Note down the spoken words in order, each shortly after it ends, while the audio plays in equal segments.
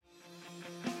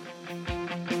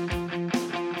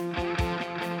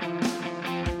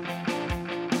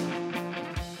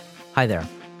Hi there.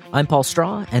 I'm Paul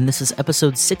Straw, and this is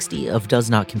episode 60 of Does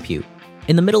Not Compute.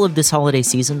 In the middle of this holiday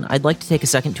season, I'd like to take a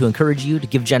second to encourage you to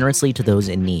give generously to those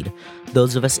in need.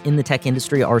 Those of us in the tech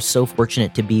industry are so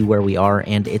fortunate to be where we are,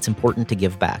 and it's important to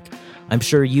give back. I'm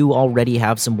sure you already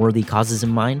have some worthy causes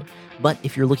in mind, but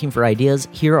if you're looking for ideas,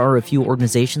 here are a few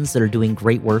organizations that are doing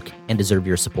great work and deserve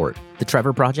your support. The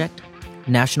Trevor Project,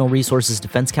 National Resources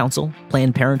Defense Council,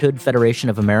 Planned Parenthood Federation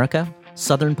of America,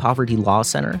 Southern Poverty Law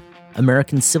Center,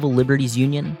 American Civil Liberties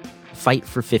Union, Fight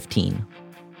for 15.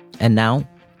 And now,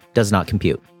 Does Not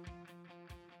Compute.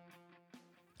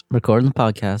 Recording the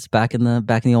podcast back in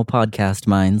the old podcast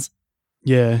minds.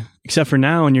 Yeah, except for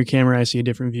now on your camera, I see a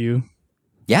different view.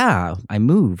 Yeah, I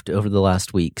moved over the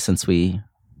last week since we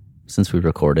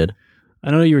recorded.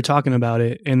 I know you were talking about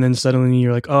it, and then suddenly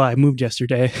you're like, "Oh, I moved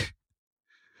yesterday."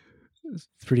 It's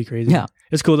pretty crazy. Yeah,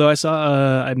 it's cool though. I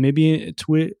saw maybe a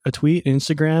tweet,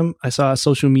 Instagram. I saw a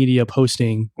social media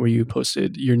posting where you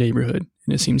posted your neighborhood,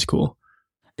 and it seems cool.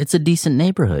 It's a decent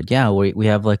neighborhood. Yeah, we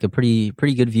have like a pretty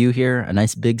good view here. A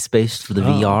nice big space for the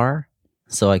VR,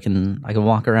 so I can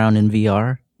walk around in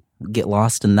VR, get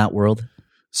lost in that world.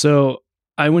 So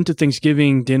I went to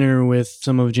Thanksgiving dinner with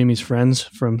some of Jimmy's friends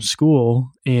from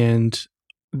school, and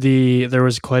there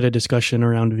was quite a discussion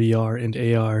around VR and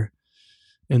AR,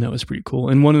 and that was pretty cool.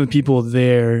 And one of the people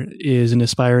there is an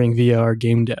aspiring VR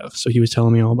game dev, so he was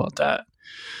telling me all about that,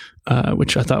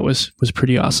 which I thought was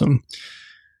pretty awesome.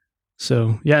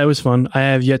 So yeah, it was fun. I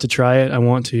have yet to try it. I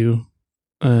want to.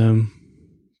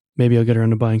 Maybe I'll get around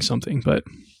to buying something, but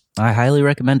I highly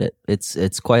recommend it.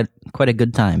 It's quite a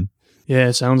good time. Yeah,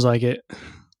 it sounds like it.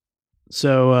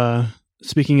 So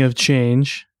speaking of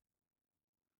change,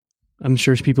 I'm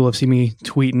sure people have seen me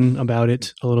tweeting about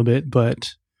it a little bit, but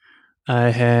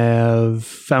I have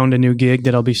found a new gig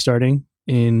that I'll be starting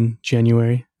in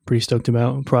January. Pretty stoked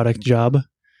about. Product job.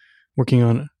 Working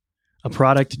on a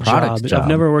product job. I've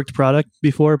never worked product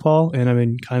before, Paul, and I've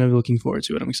been kind of looking forward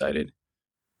to it. I'm excited.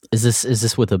 Is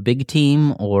this with a big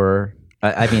team, or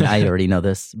I mean, I already know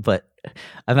this, but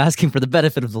I'm asking for the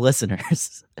benefit of the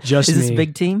listeners. Just is me. This a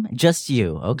big team? Just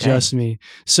you? Okay. Just me.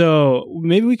 So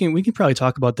maybe we can probably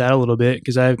talk about that a little bit,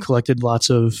 because I've collected lots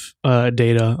of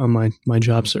data on my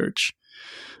job search.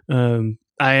 I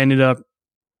ended up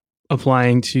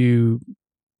applying to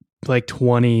like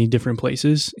 20 different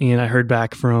places, and I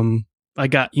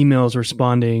got emails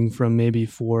responding from maybe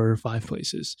 4 or 5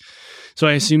 places. So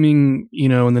I'm assuming,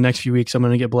 in the next few weeks, I'm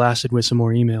going to get blasted with some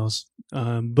more emails.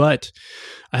 But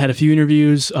I had a few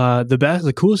interviews.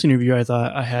 The coolest interview I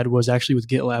thought I had was actually with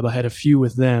GitLab. I had a few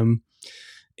with them,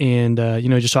 and,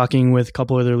 just talking with a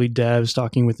couple of their lead devs,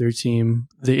 talking with their team.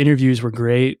 The interviews were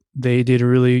great. They did a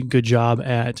really good job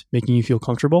at making you feel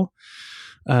comfortable.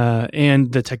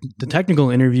 And the technical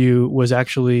interview was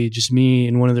actually just me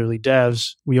and one of their lead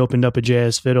devs. We opened up a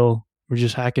JS Fiddle. We're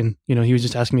just hacking. He was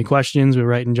just asking me questions. We were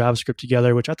writing JavaScript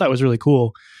together, which I thought was really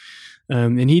cool.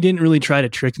 And he didn't really try to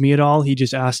trick me at all. He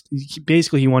just asked,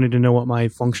 basically he wanted to know what my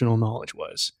functional knowledge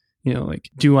was. Like,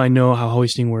 do I know how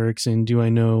hosting works? And do I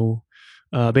know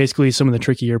basically some of the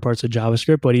trickier parts of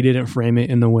JavaScript? But he didn't frame it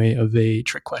in the way of a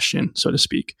trick question, so to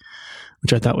speak,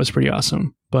 which I thought was pretty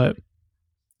awesome. But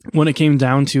when it came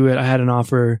down to it, I had an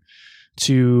offer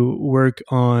to work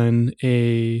on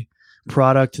a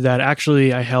product that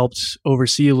actually I helped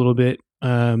oversee a little bit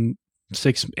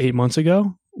 6-8 months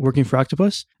ago, working for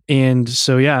Octopus. And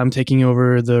so, yeah, I'm taking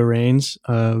over the reins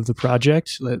of the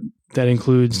project that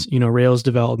includes, Rails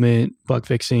development, bug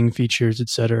fixing, features,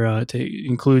 etc. It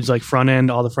includes like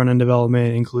all the front end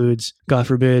development, includes, God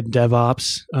forbid,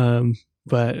 DevOps.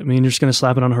 But I mean, you're just going to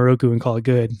slap it on Heroku and call it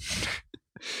good.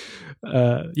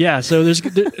 So there's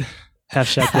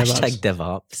hashtag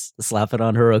DevOps. Slap it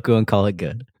on Heroku and call it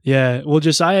good. Yeah. Well,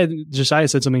 Josiah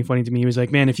said something funny to me. He was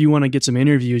like, man, if you want to get some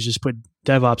interviews, just put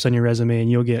DevOps on your resume and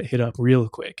you'll get hit up real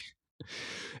quick.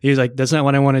 He was like, that's not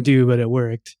what I want to do, but it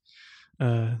worked.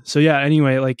 So yeah,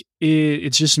 anyway, like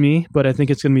it's just me, but I think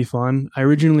it's going to be fun. I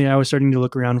was starting to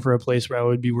look around for a place where I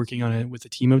would be working on it with a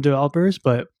team of developers,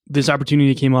 but this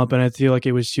opportunity came up and I feel like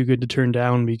it was too good to turn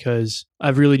down, because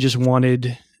I've really just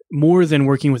wanted more than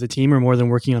working with a team or more than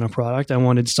working on a product. I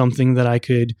wanted something that I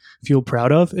could feel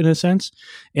proud of, in a sense.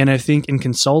 And I think in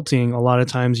consulting, a lot of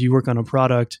times you work on a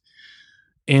product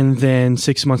and then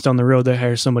 6 months down the road, they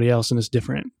hire somebody else and it's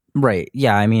different. Right.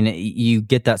 Yeah. I mean, you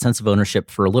get that sense of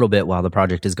ownership for a little bit while the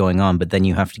project is going on, but then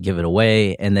you have to give it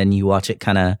away, and then you watch it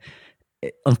kind of,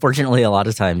 unfortunately, a lot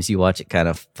of times you watch it kind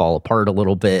of fall apart a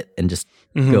little bit and just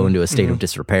go into a state of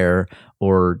disrepair,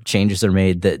 or changes are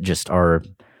made that just are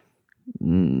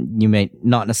you may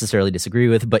not necessarily disagree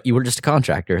with, but you were just a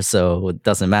contractor, so it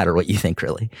doesn't matter what you think,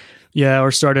 really. Yeah,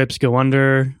 or startups go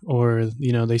under, or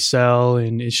they sell,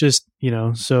 and it's just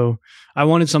So I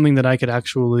wanted something that I could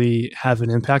actually have an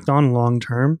impact on long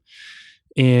term,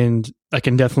 and I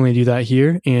can definitely do that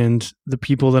here. And the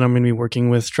people that I'm going to be working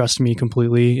with trust me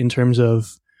completely in terms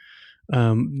of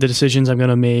the decisions I'm going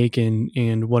to make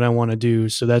and what I want to do.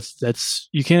 So that's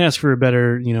you can't ask for a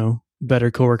better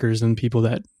coworkers than people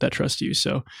that trust you.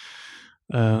 So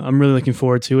I'm really looking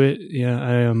forward to it. Yeah,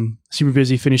 I am super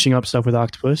busy finishing up stuff with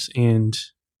Octopus and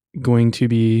going to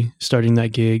be starting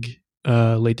that gig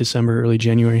late December, early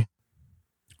January.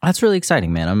 That's really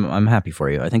exciting, man. I'm happy for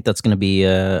you. I think that's going to be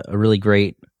a really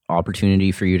great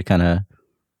opportunity for you to kind of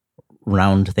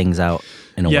round things out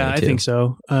in a way, too. Yeah, I think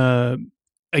so.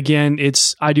 Again,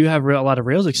 I do have a lot of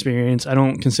Rails experience. I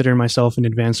don't consider myself an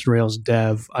advanced Rails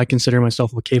dev. I consider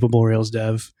myself a capable Rails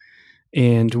dev.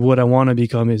 And what I want to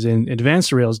become is an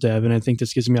advanced Rails dev. And I think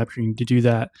this gives me the opportunity to do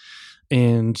that.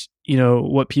 And,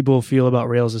 what people feel about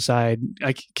Rails aside,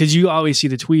 because you always see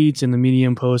the tweets and the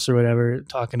Medium posts or whatever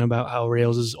talking about how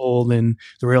Rails is old and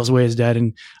the Rails way is dead.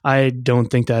 And I don't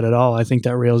think that at all. I think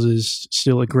that Rails is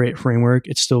still a great framework.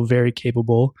 It's still very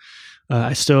capable.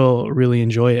 I still really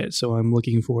enjoy it. So I'm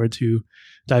looking forward to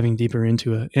diving deeper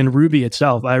into it. And Ruby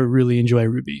itself, I really enjoy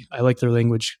Ruby. I like their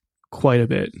language quite a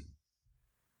bit.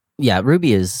 Yeah,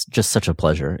 Ruby is just such a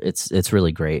pleasure. It's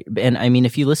really great. And I mean,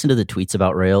 if you listen to the tweets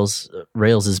about Rails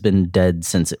has been dead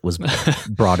since it was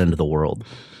brought into the world.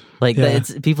 Like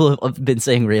people have been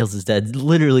saying Rails is dead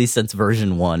literally since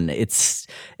version 1. It's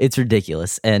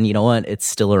ridiculous. And you know what? It's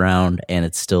still around and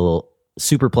it's still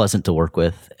super pleasant to work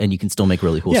with, and you can still make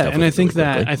really cool stuff. Yeah, and I think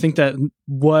that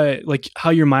what how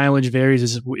your mileage varies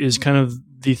is kind of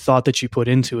the thought that you put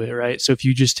into it, right? So if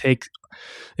you take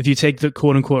the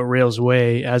quote unquote Rails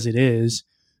way as it is,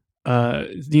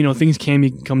 things can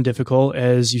become difficult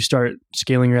as you start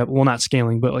scaling your app. Well, not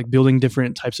scaling, but like building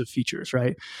different types of features,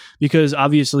 right? Because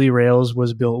obviously Rails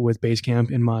was built with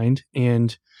Basecamp in mind,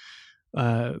 and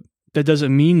that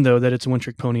doesn't mean though that it's a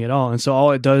one-trick pony at all. And so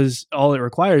all it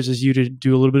requires is you to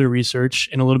do a little bit of research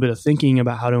and a little bit of thinking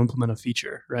about how to implement a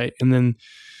feature, right? And then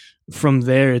from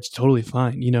there, it's totally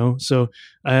fine, So,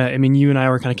 I mean, you and I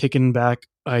were kind of kicking back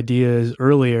ideas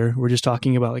earlier. We're just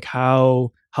talking about like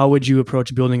how would you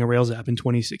approach building a Rails app in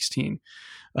 2016?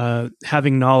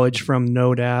 Having knowledge from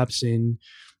Node apps and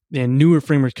newer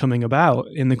frameworks coming about.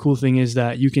 And the cool thing is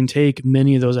that you can take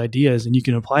many of those ideas and you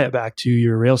can apply it back to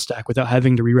your Rails stack without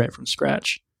having to rewrite from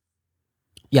scratch.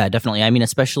 Yeah, definitely. I mean,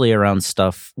 especially around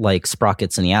stuff like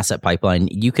sprockets and the asset pipeline,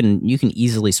 you can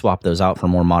easily swap those out for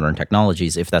more modern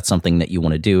technologies if that's something that you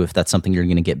want to do, if that's something you're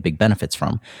going to get big benefits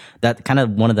from. That kind of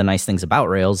one of the nice things about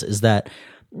Rails is that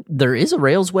there is a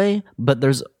Rails way, but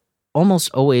there's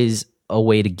almost always a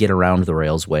way to get around the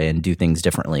Rails way and do things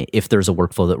differently if there's a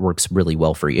workflow that works really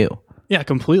well for you. Yeah,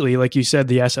 completely. Like you said,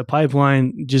 the asset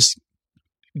pipeline, just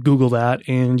Google that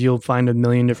and you'll find a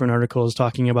million different articles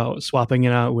talking about swapping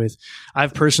it out with.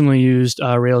 I've personally used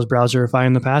Rails Browserify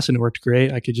in the past and it worked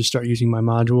great. I could just start using my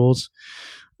modules.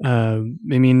 I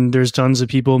mean, there's tons of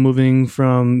people moving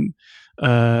from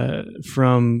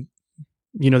the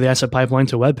asset pipeline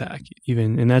to Webpack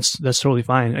even, and that's totally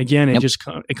fine. Again,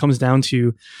 it comes down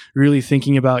to really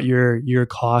thinking about your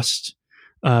cost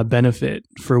benefit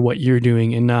for what you're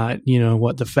doing and not,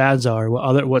 what the fads are,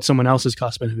 what someone else's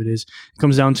cost benefit is. It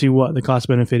comes down to what the cost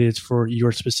benefit is for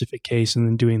your specific case and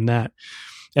then doing that.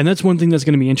 And that's one thing that's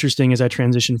going to be interesting as I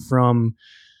transition from,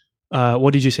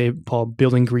 what did you say, Paul?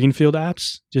 Building greenfield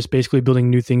apps, just basically building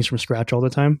new things from scratch all the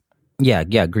time. Yeah.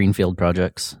 Greenfield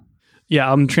projects. Yeah,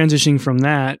 I'm transitioning from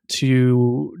that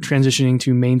to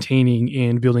maintaining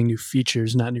and building new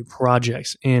features, not new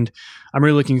projects. And I'm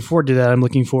really looking forward to that. I'm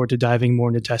looking forward to diving more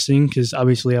into testing because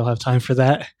obviously I'll have time for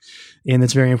that. And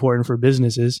it's very important for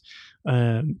businesses.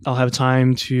 I'll have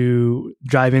time to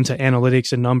dive into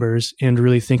analytics and numbers and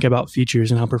really think about features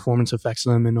and how performance affects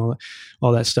them and all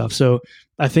that stuff. So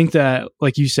I think that,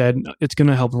 like you said, it's going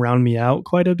to help round me out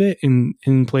quite a bit in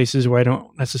places where I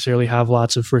don't necessarily have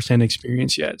lots of firsthand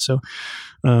experience yet. So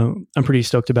I'm pretty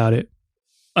stoked about it.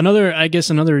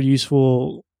 Another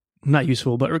useful, not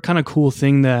useful, but kind of cool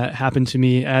thing that happened to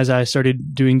me as I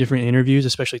started doing different interviews,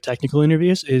 especially technical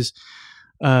interviews, is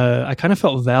I kind of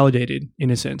felt validated in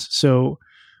a sense. So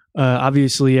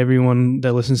obviously everyone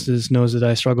that listens to this knows that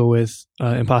I struggle with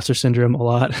imposter syndrome a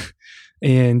lot.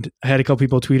 And I had a couple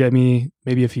people tweet at me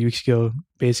maybe a few weeks ago,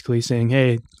 basically saying,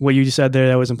 "Hey, what you just said there,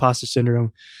 that was imposter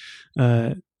syndrome."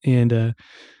 But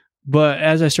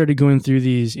as I started going through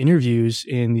these interviews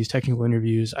and these technical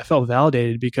interviews, I felt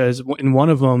validated because in one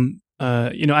of them,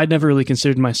 I'd never really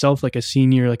considered myself like a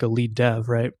senior, like a lead dev,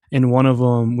 right? And one of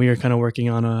them, we were kind of working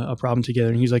on a problem together,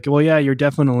 and he's like, well, yeah, you're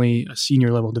definitely a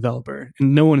senior level developer.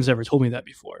 And no one has ever told me that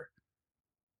before.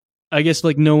 I guess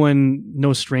like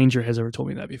no stranger has ever told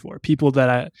me that before. People that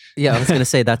I was going to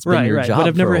say that's been your job. But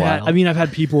I've never for a had, while. I've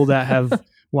had people that have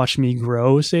watched me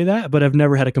grow say that, but I've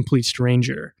never had a complete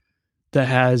stranger that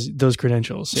has those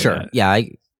credentials. Sure. That. Yeah.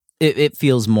 It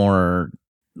feels more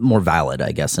valid,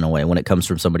 I guess, in a way when it comes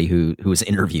from somebody who is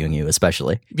interviewing you,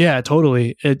 especially. Yeah,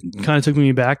 totally. It kind of took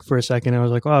me back for a second. I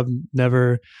was like, oh, I've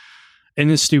never,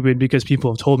 and it's stupid because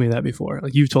people have told me that before.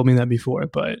 Like you've told me that before,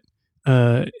 but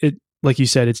it, like you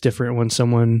said, it's different when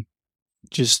someone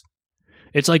just,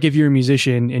 it's like if you're a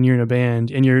musician and you're in a band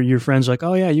and your friends are like,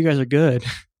 oh yeah, you guys are good,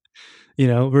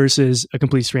 versus a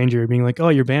complete stranger being like, oh,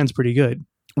 your band's pretty good.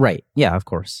 Right. Yeah, of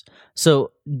course.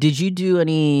 So did you do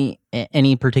any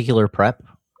particular prep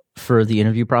for the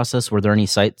interview process? Were there any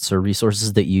sites or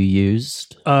resources that you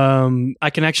used? I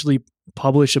can actually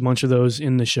publish a bunch of those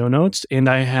in the show notes, and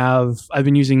I've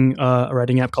been using a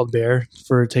writing app called Bear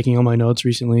for taking all my notes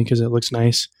recently because it looks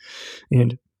nice,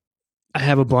 and I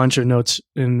have a bunch of notes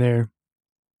in there.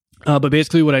 But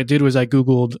basically what I did was I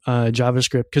Googled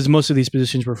JavaScript, because most of these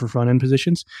positions were for front-end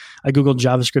positions. I Googled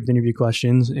JavaScript interview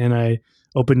questions, and I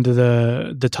opened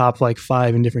the top like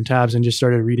 5 in different tabs and just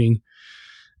started reading.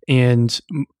 And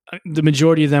the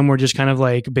majority of them were just kind of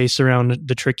like based around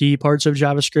the tricky parts of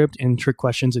JavaScript and trick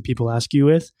questions that people ask you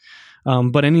with.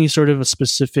 But any sort of a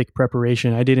specific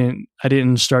preparation, I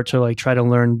didn't start to like try to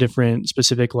learn different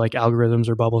specific like algorithms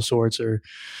or bubble sorts or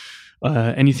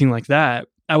anything like that.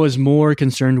 I was more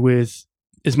concerned with,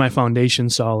 is my foundation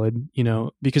solid?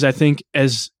 Because I think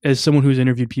as someone who's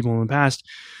interviewed people in the past,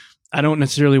 I don't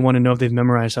necessarily want to know if they've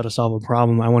memorized how to solve a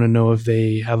problem. I want to know if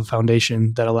they have a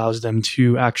foundation that allows them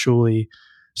to actually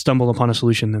stumble upon a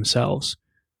solution themselves.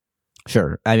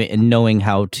 Sure. I mean, and knowing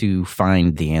how to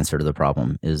find the answer to the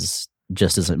problem is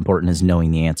just as important as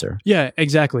knowing the answer. Yeah,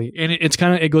 exactly. And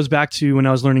it goes back to when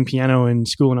I was learning piano in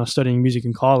school, when I was studying music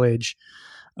in college.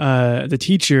 The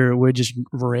teacher would just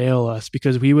rail us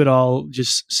because we would all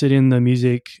just sit in the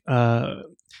music.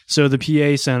 So the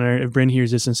PA center, if Bryn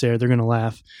hears this and Sarah, they're going to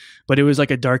laugh. But it was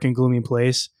like a dark and gloomy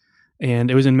place.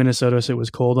 And it was in Minnesota, so it was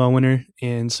cold all winter.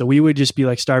 And so we would just be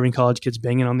like starving college kids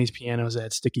banging on these pianos that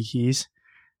had sticky keys.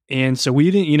 And so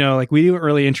we didn't, we weren't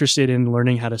really interested in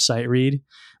learning how to sight read.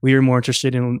 We were more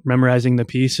interested in memorizing the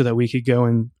piece so that we could go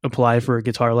and apply for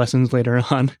guitar lessons later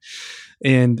on.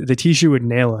 And the teacher would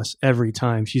nail us every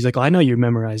time. She's like, I know you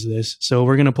memorized this, so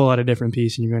we're going to pull out a different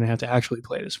piece and you're going to have to actually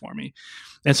play this for me.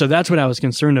 And so that's what I was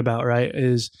concerned about, right?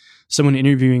 Is someone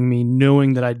interviewing me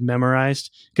knowing that I'd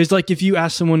memorized. Because like if you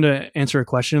ask someone to answer a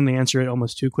question and they answer it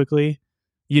almost too quickly,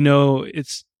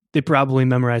 they probably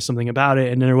memorized something about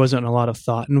it and there wasn't a lot of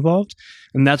thought involved.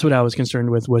 And that's what I was concerned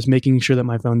with, was making sure that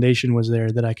my foundation was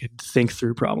there, that I could think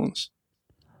through problems.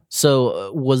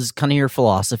 So was kind of your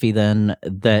philosophy then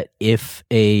that if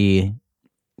a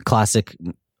classic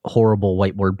horrible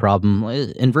whiteboard problem,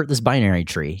 invert this binary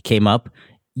tree, came up,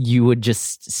 you would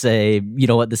just say, you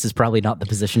know what, this is probably not the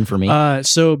position for me?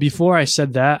 So before I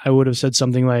said that, I would have said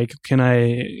something like, can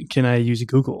I use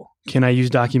Google? Can I use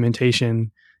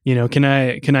documentation? Can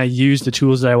I use the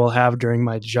tools that I will have during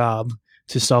my job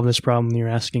to solve this problem you're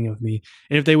asking of me?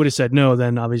 And if they would have said no,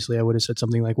 then obviously I would have said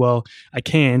something like, well, I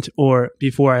can't. Or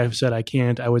before I said I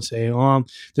can't, I would say,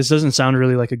 this doesn't sound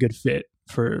really like a good fit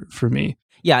for me.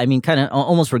 Yeah, I mean, kind of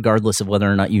almost regardless of whether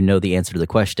or not you know the answer to the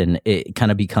question, it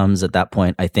kind of becomes at that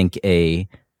point, I think, a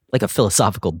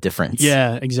philosophical difference.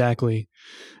 Yeah, exactly.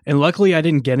 And luckily I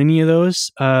didn't get any of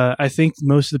those. I think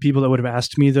most of the people that would have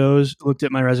asked me those looked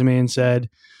at my resume and said,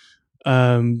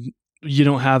 you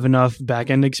don't have enough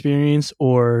back-end experience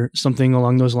or something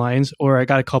along those lines. Or I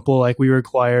got a couple, like we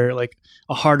require, like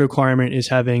a hard requirement is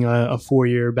having a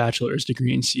 4-year bachelor's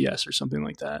degree in CS or something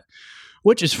like that,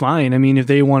 which is fine. I mean, if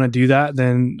they want to do that,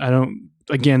 then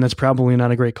that's probably not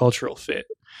a great cultural fit.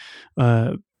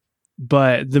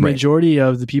 But the majority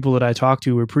of the people that I talked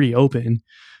to were pretty open,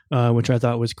 which I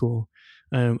thought was cool.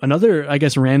 Another, I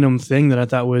guess, random thing that I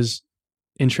thought was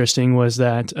interesting was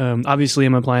that obviously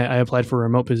I applied for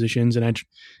remote positions and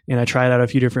I tried out a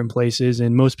few different places,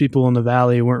 and most people in the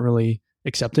Valley weren't really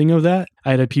accepting of that.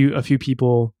 I had a few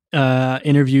people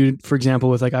interviewed, for example,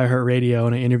 with like iHeartRadio,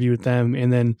 and I interviewed with them,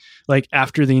 and then like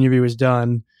after the interview was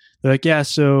done, they're like, yeah,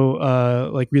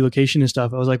 so like relocation and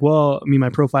stuff. I was like, well, I mean, my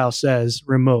profile says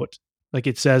remote, like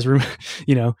it says,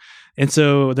 and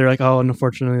so they're like, oh,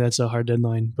 unfortunately, that's a hard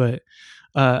deadline. But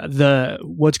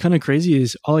what's kind of crazy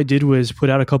is all I did was put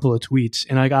out a couple of tweets,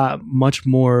 and I got much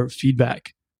more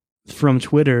feedback from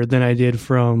Twitter than I did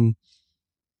from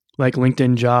like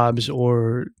LinkedIn Jobs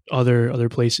or other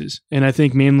places. And I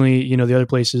think mainly, the other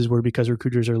places were because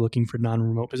recruiters are looking for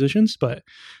non-remote positions, but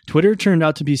Twitter turned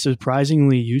out to be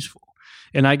surprisingly useful.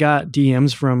 And I got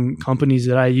DMs from companies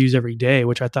that I use every day,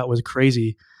 which I thought was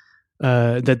crazy,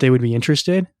 that they would be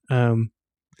interested. The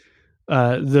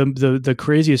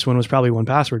craziest one was probably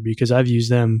 1Password, because I've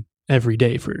used them every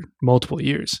day for multiple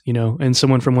years, and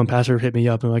someone from 1Password hit me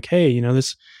up and like, hey,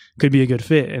 this could be a good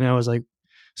fit. And I was like,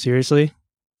 seriously?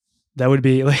 That would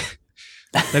be like,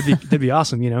 that'd be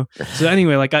awesome, So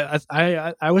anyway, like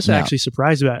I was actually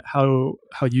surprised about how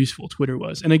useful Twitter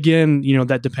was. And again,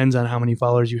 that depends on how many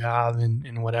followers you have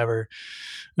and whatever.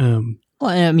 Well,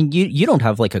 I mean, you don't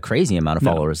have like a crazy amount of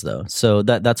followers though, so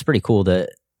that's pretty cool that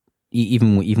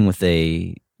even with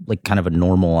a like kind of a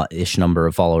normal-ish number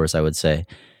of followers, I would say,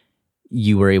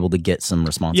 you were able to get some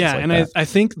responses. Yeah, like and that. I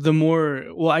think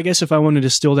I guess if I wanted to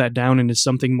distill that down into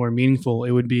something more meaningful,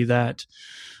 it would be that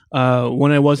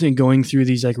when I wasn't going through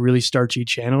these like really starchy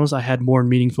channels, I had more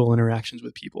meaningful interactions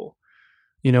with people.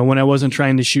 When I wasn't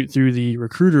trying to shoot through the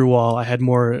recruiter wall, I had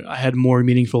more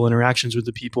meaningful interactions with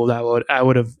the people that I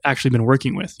would have actually been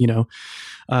working with,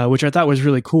 which I thought was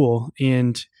really cool.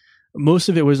 And most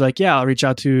of it was like, yeah, I'll reach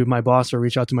out to my boss or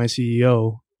reach out to my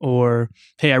CEO, or,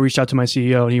 hey, I reached out to my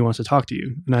CEO and he wants to talk to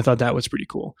you. And I thought that was pretty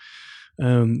cool.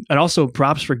 And also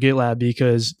props for GitLab,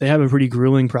 because they have a pretty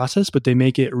grueling process, but they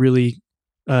make it really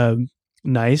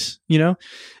nice,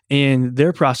 and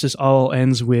their process all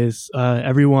ends with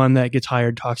everyone that gets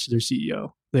hired talks to their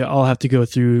CEO. They all have to go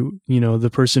through, the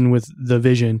person with the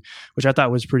vision, which I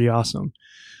thought was pretty awesome.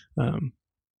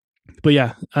 But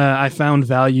yeah, I found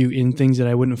value in things that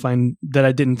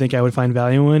I didn't think I would find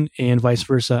value in, and vice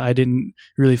versa. I didn't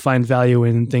really find value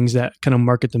in things that kind of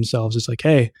market themselves. It's like,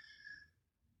 hey,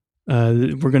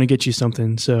 we're going to get you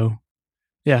something. So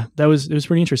yeah, it was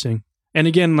pretty interesting. And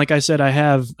again, like I said,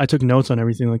 I took notes on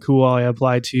everything, like who I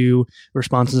applied to,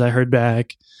 responses I heard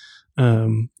back,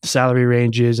 salary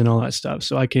ranges and all that stuff.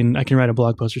 So I can write a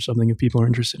blog post or something if people are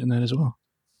interested in that as well.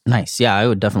 Nice. Yeah, I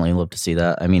would definitely love to see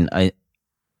that. I mean, I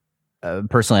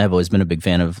personally, I've always been a big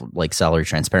fan of like salary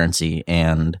transparency,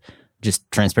 and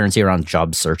just transparency around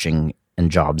job searching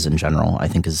and jobs in general, I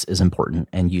think is important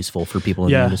and useful for people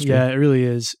in the industry. Yeah, it really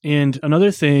is. And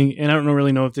another thing, and I don't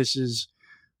really know if this is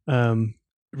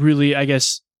really, I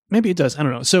guess maybe it does. I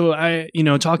don't know. So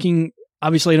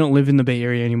obviously I don't live in the Bay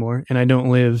Area anymore, and I don't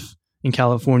live in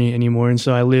California anymore. And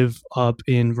so I live up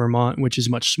in Vermont, which is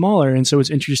much smaller. And so it's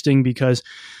interesting because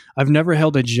I've never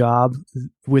held a job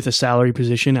with a salary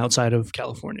position outside of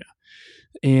California.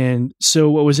 And so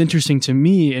what was interesting to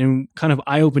me and kind of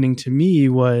eye-opening to me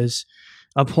was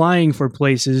applying for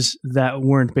places that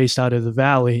weren't based out of the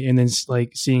Valley, and then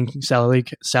like seeing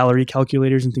salary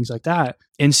calculators and things like that,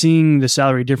 and seeing the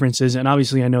salary differences. And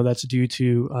obviously I know that's due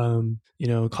to,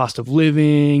 cost of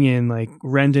living and like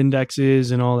rent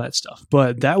indexes and all that stuff.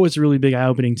 But that was a really big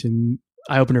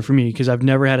eye-opener for me, because I've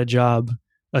never had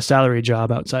a salary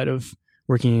job outside of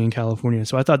working in California.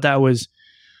 So I thought that was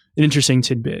an interesting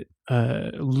tidbit,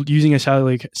 using a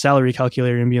salary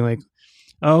calculator and being like,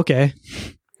 oh, okay.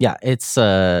 Yeah, it's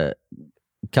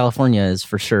California is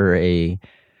for sure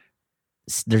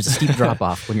there's a steep drop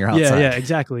off when you're outside. Yeah,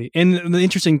 exactly. And the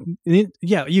interesting,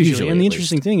 usually. And the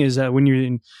interesting thing is that when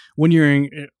you're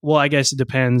in, well, I guess it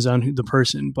depends on the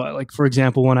person, but like, for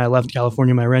example, when I left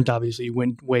California, my rent obviously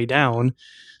went way down.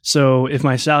 So if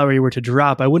my salary were to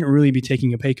drop, I wouldn't really be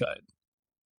taking a pay cut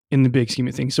in the big scheme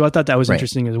of things. So I thought that was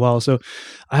interesting as well. So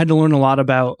I had to learn a lot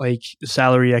about like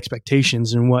salary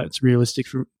expectations and what's realistic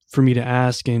for me to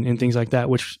ask and things like that,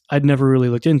 which I'd never really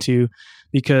looked into,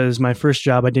 because my first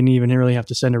job, I didn't even really have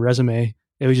to send a resume.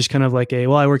 It was just kind of like I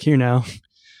work here now,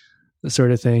 the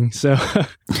sort of thing. So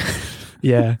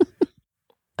yeah.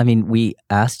 I mean, we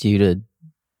asked you to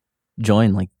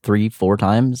join like 3-4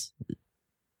 times,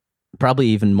 probably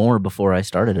even more before I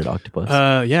started at Octopus.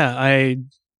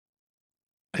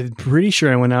 I'm pretty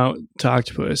sure I went out to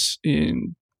Octopus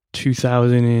in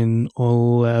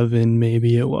 2011,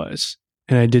 maybe it was.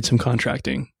 And I did some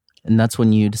contracting. And that's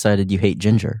when you decided you hate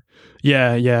ginger.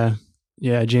 Yeah.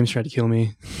 James tried to kill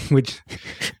me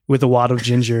with a wad of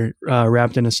ginger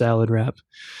wrapped in a salad wrap.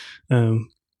 But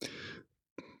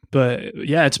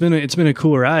yeah, it's been a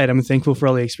cool ride. I'm thankful for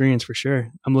all the experience for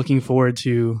sure. I'm looking forward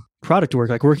to product work,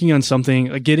 like working on something,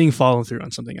 like getting follow through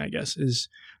on something, I guess, is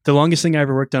the longest thing I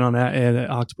ever worked on at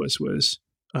Octopus was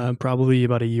probably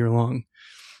about a year long.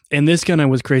 And this kind of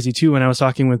was crazy too. When I was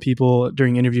talking with people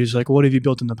during interviews, like, what have you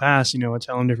built in the past? I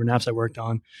tell them different apps I worked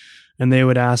on, and they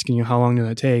would ask, how long did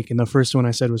that take? And the first one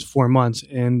I said was 4 months,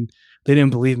 and they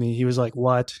didn't believe me. He was like,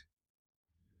 what?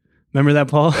 Remember that,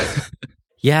 Paul?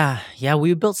 Yeah,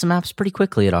 we built some apps pretty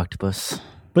quickly at Octopus.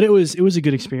 But it was a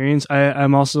good experience.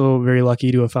 I'm also very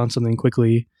lucky to have found something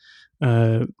quickly.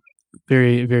 I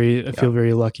feel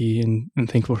very lucky and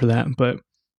thankful for that.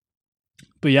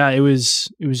 But yeah, it was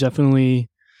definitely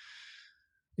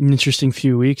an interesting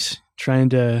few weeks trying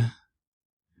to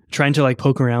like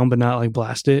poke around but not like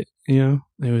blast it. It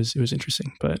was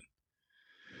interesting. But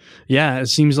yeah, it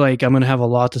seems like I'm going to have a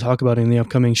lot to talk about in the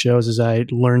upcoming shows as I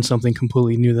learn something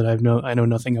completely new that I know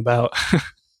nothing about.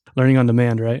 Learning on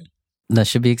demand, right? That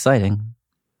should be exciting.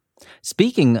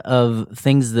 Speaking of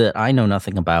things that I know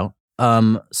nothing about,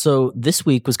 so this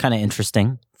week was kind of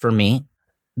interesting for me.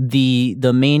 The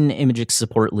main Imagix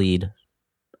support lead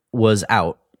was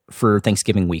out for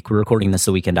Thanksgiving week. We're recording this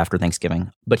the weekend after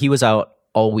Thanksgiving, but he was out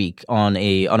all week on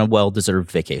a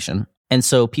well-deserved vacation. And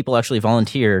so people actually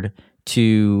volunteered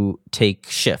to take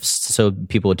shifts. So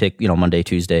people would take, Monday,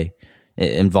 Tuesday,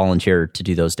 and volunteer to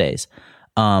do those days.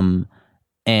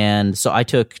 And so I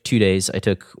took 2 days. I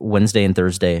took Wednesday and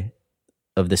Thursday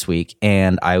of this week,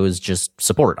 and I was just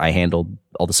support. I handled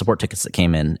all the support tickets that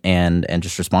came in and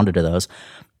just responded to those.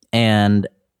 And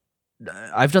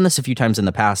I've done this a few times in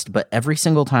the past, but every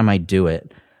single time I do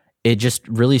it, it just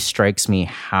really strikes me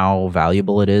how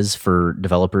valuable it is for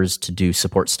developers to do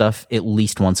support stuff at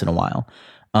least once in a while.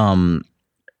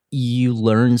 You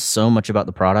learn so much about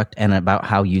the product and about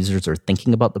how users are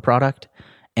thinking about the product.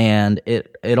 And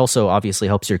it also obviously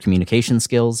helps your communication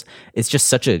skills. It's just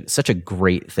such a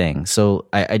great thing. So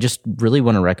I just really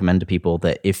want to recommend to people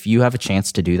that if you have a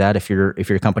chance to do that, if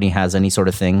your company has any sort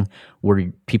of thing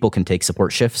where people can take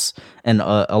support shifts, and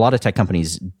a lot of tech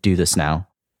companies do this now.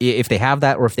 If they have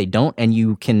that, or if they don't, and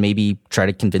you can maybe try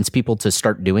to convince people to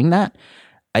start doing that,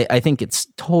 I think it's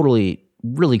totally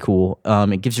really cool.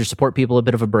 It gives your support people a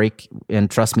bit of a break, and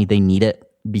trust me, they need it.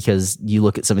 Because you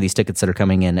look at some of these tickets that are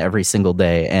coming in every single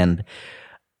day, and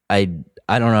I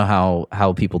don't know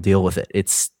how people deal with it.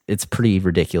 It's pretty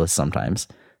ridiculous sometimes.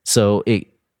 So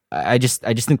I just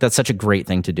think that's such a great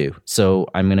thing to do. So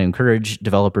I'm going to encourage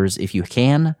developers, if you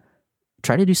can,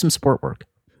 try to do some support work.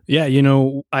 Yeah,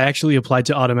 I actually applied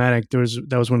to Automattic.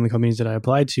 That was one of the companies that I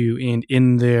applied to, and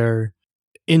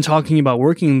in talking about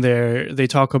working there, they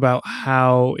talk about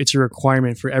how it's a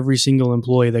requirement for every single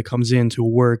employee that comes in to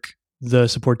work the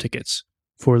support tickets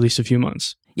for at least a few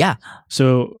months. Yeah.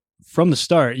 So from the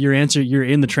start, you're in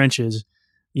the trenches.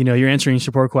 You're answering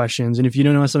support questions, and if you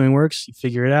don't know how something works, you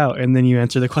figure it out, and then you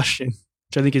answer the question,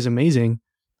 which I think is amazing.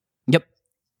 Yep.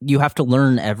 You have to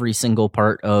learn every single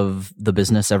part of the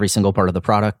business, every single part of the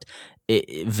product,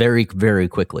 very, very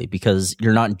quickly, because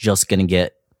you're not just going to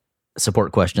get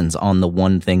support questions on the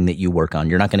one thing that you work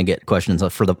on. You're not going to get questions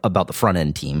about the front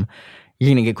end team. You're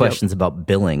going to get questions about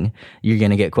billing. You're going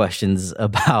to get questions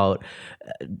about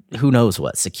who knows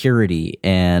what, security,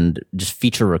 and just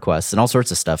feature requests and all sorts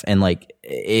of stuff. And like,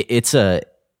 it's a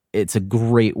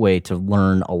great way to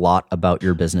learn a lot about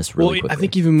your business really quickly. I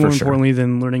think even more importantly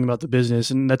than learning about the business,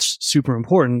 and that's super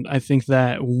important, I think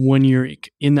that when you're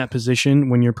in that position,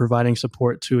 when you're providing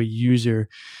support to a user,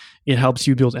 it helps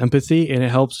you build empathy, and it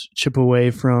helps chip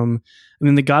away from,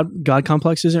 the God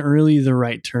complex isn't really the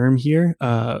right term here,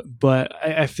 but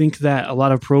I think that a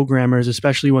lot of programmers,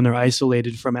 especially when they're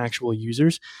isolated from actual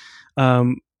users,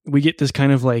 we get this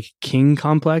kind of like king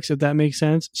complex, if that makes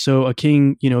sense. So a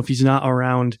king, if he's not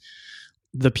around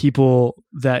the people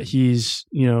that he's,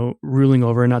 ruling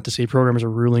over, not to say programmers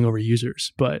are ruling over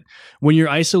users, but when you're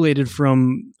isolated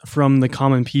from the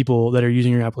common people that are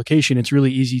using your application, it's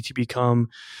really easy to become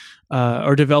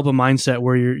or develop a mindset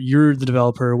where you're the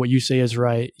developer, what you say is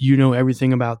right, you know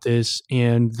everything about this,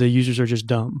 and the users are just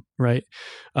dumb, right?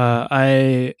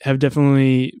 I have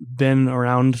definitely been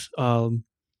around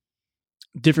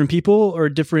different people, or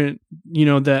different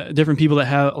people that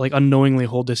have like unknowingly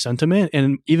hold this sentiment,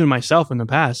 and even myself in the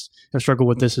past have struggled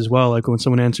with this as well. Like when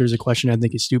someone answers a question I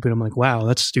think is stupid, I'm like, wow,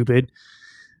 that's stupid,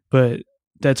 but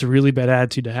that's a really bad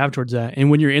attitude to have towards that.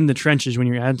 And when you're in the trenches, when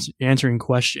you're answering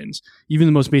questions, even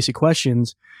the most basic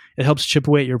questions, it helps chip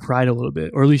away at your pride a little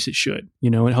bit, or at least it should.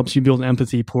 It helps you build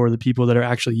empathy for the people that are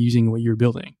actually using what you're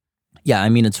building. Yeah,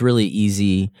 it's really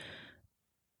easy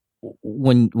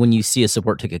when you see a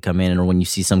support ticket come in, or when you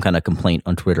see some kind of complaint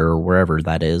on Twitter or wherever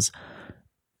that is,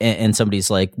 and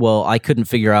somebody's like, well, I couldn't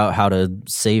figure out how to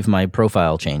save my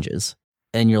profile changes.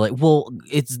 And you're like, well,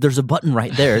 there's a button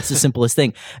right there. It's the simplest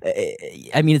thing.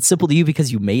 It's simple to you because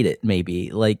you made it, maybe.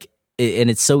 And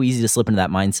it's so easy to slip into that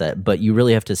mindset, but you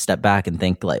really have to step back and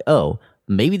think like, oh,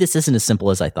 maybe this isn't as simple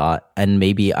as I thought, and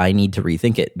maybe I need to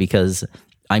rethink it because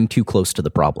I'm too close to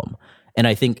the problem. And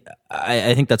I think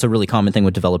that's a really common thing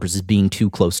with developers, is being too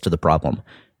close to the problem.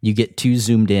 You get too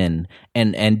zoomed in,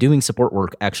 and doing support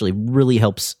work actually really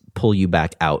helps pull you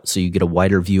back out, so you get a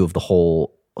wider view of the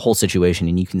whole situation,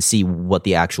 and you can see what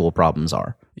the actual problems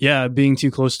are. Yeah, being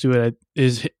too close to it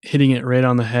is hitting it right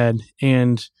on the head.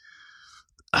 And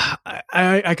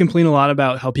I complain a lot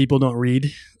about how people don't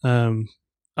read.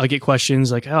 I'll get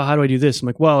questions like, "Oh, how do I do this?" I'm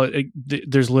like, "Well,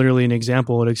 there's literally an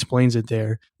example. It explains it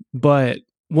there." But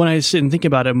when I sit and think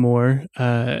about it more,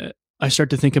 I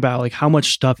start to think about like how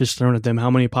much stuff is thrown at them,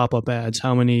 how many pop-up ads,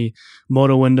 how many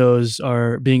Moto windows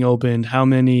are being opened, how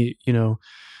many,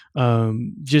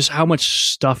 just how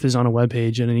much stuff is on a web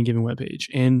page, on any given web page,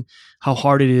 and how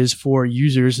hard it is for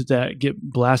users that get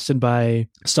blasted by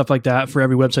stuff like that for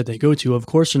every website they go to. Of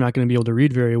course, they're not going to be able to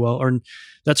read very well, or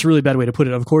that's a really bad way to put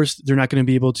it. Of course, they're not going to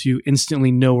be able to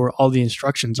instantly know where all the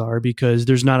instructions are, because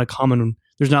there's not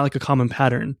like a common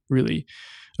pattern really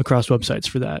across websites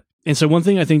for that. And so one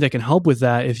thing I think that can help with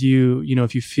that, if you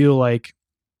feel like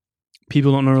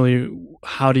people don't know really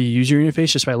how to use your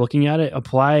interface just by looking at it,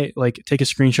 take a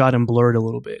screenshot and blur it a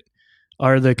little bit.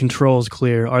 Are the controls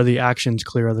clear? Are the actions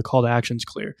clear? Are the call to actions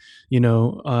clear?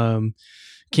 Can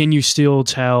you still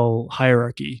tell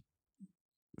hierarchy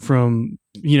from,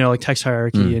 like text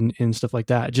hierarchy and stuff like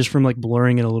that, just from like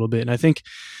blurring it a little bit? And I think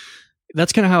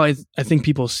that's kind of how I think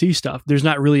people see stuff. There's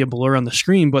not really a blur on the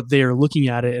screen, but they are looking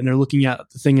at it and they're looking at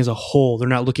the thing as a whole. They're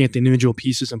not looking at the individual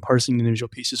pieces and parsing the individual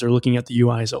pieces. They're looking at the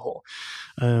UI as a whole.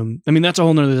 That's a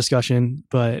whole nother discussion,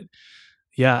 but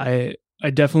yeah, I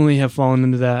definitely have fallen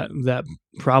into that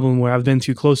problem where I've been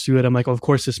too close to it. I'm like, of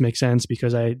course this makes sense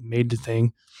because I made the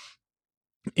thing.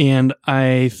 And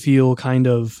I feel kind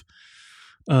of,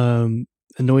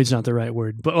 annoyed's not the right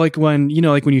word, but like when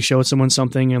you show someone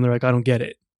something and they're like, I don't get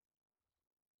it.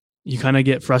 You kind of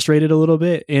get frustrated a little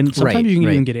bit, and sometimes you can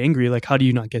even get angry. Like, how do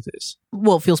you not get this?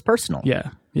 Well, it feels personal.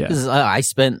 Yeah. Because I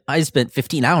spent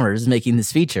 15 hours making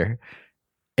this feature,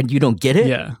 and you don't get it.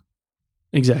 Yeah,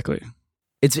 exactly.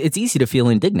 It's easy to feel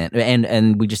indignant,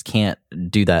 and we just can't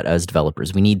do that as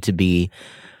developers. We need to be,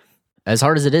 as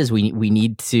hard as it is, we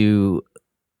need to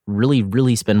really,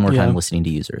 really spend more time listening to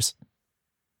users.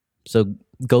 So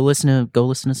go listen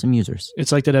to some users.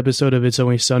 It's like that episode of It's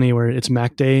Always Sunny where it's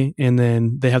Mac Day and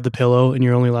then they have the pillow and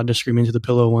you're only allowed to scream into the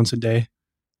pillow once a day.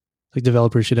 Like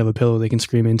developers should have a pillow they can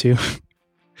scream into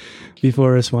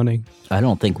before responding. I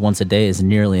don't think once a day is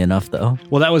nearly enough though.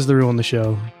 Well, that was the rule in the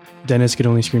show. Dennis could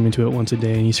only scream into it once a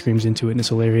day and he screams into it and it's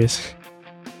hilarious.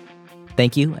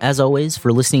 Thank you, as always,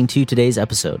 for listening to today's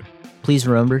episode. Please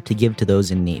remember to give to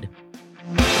those in need.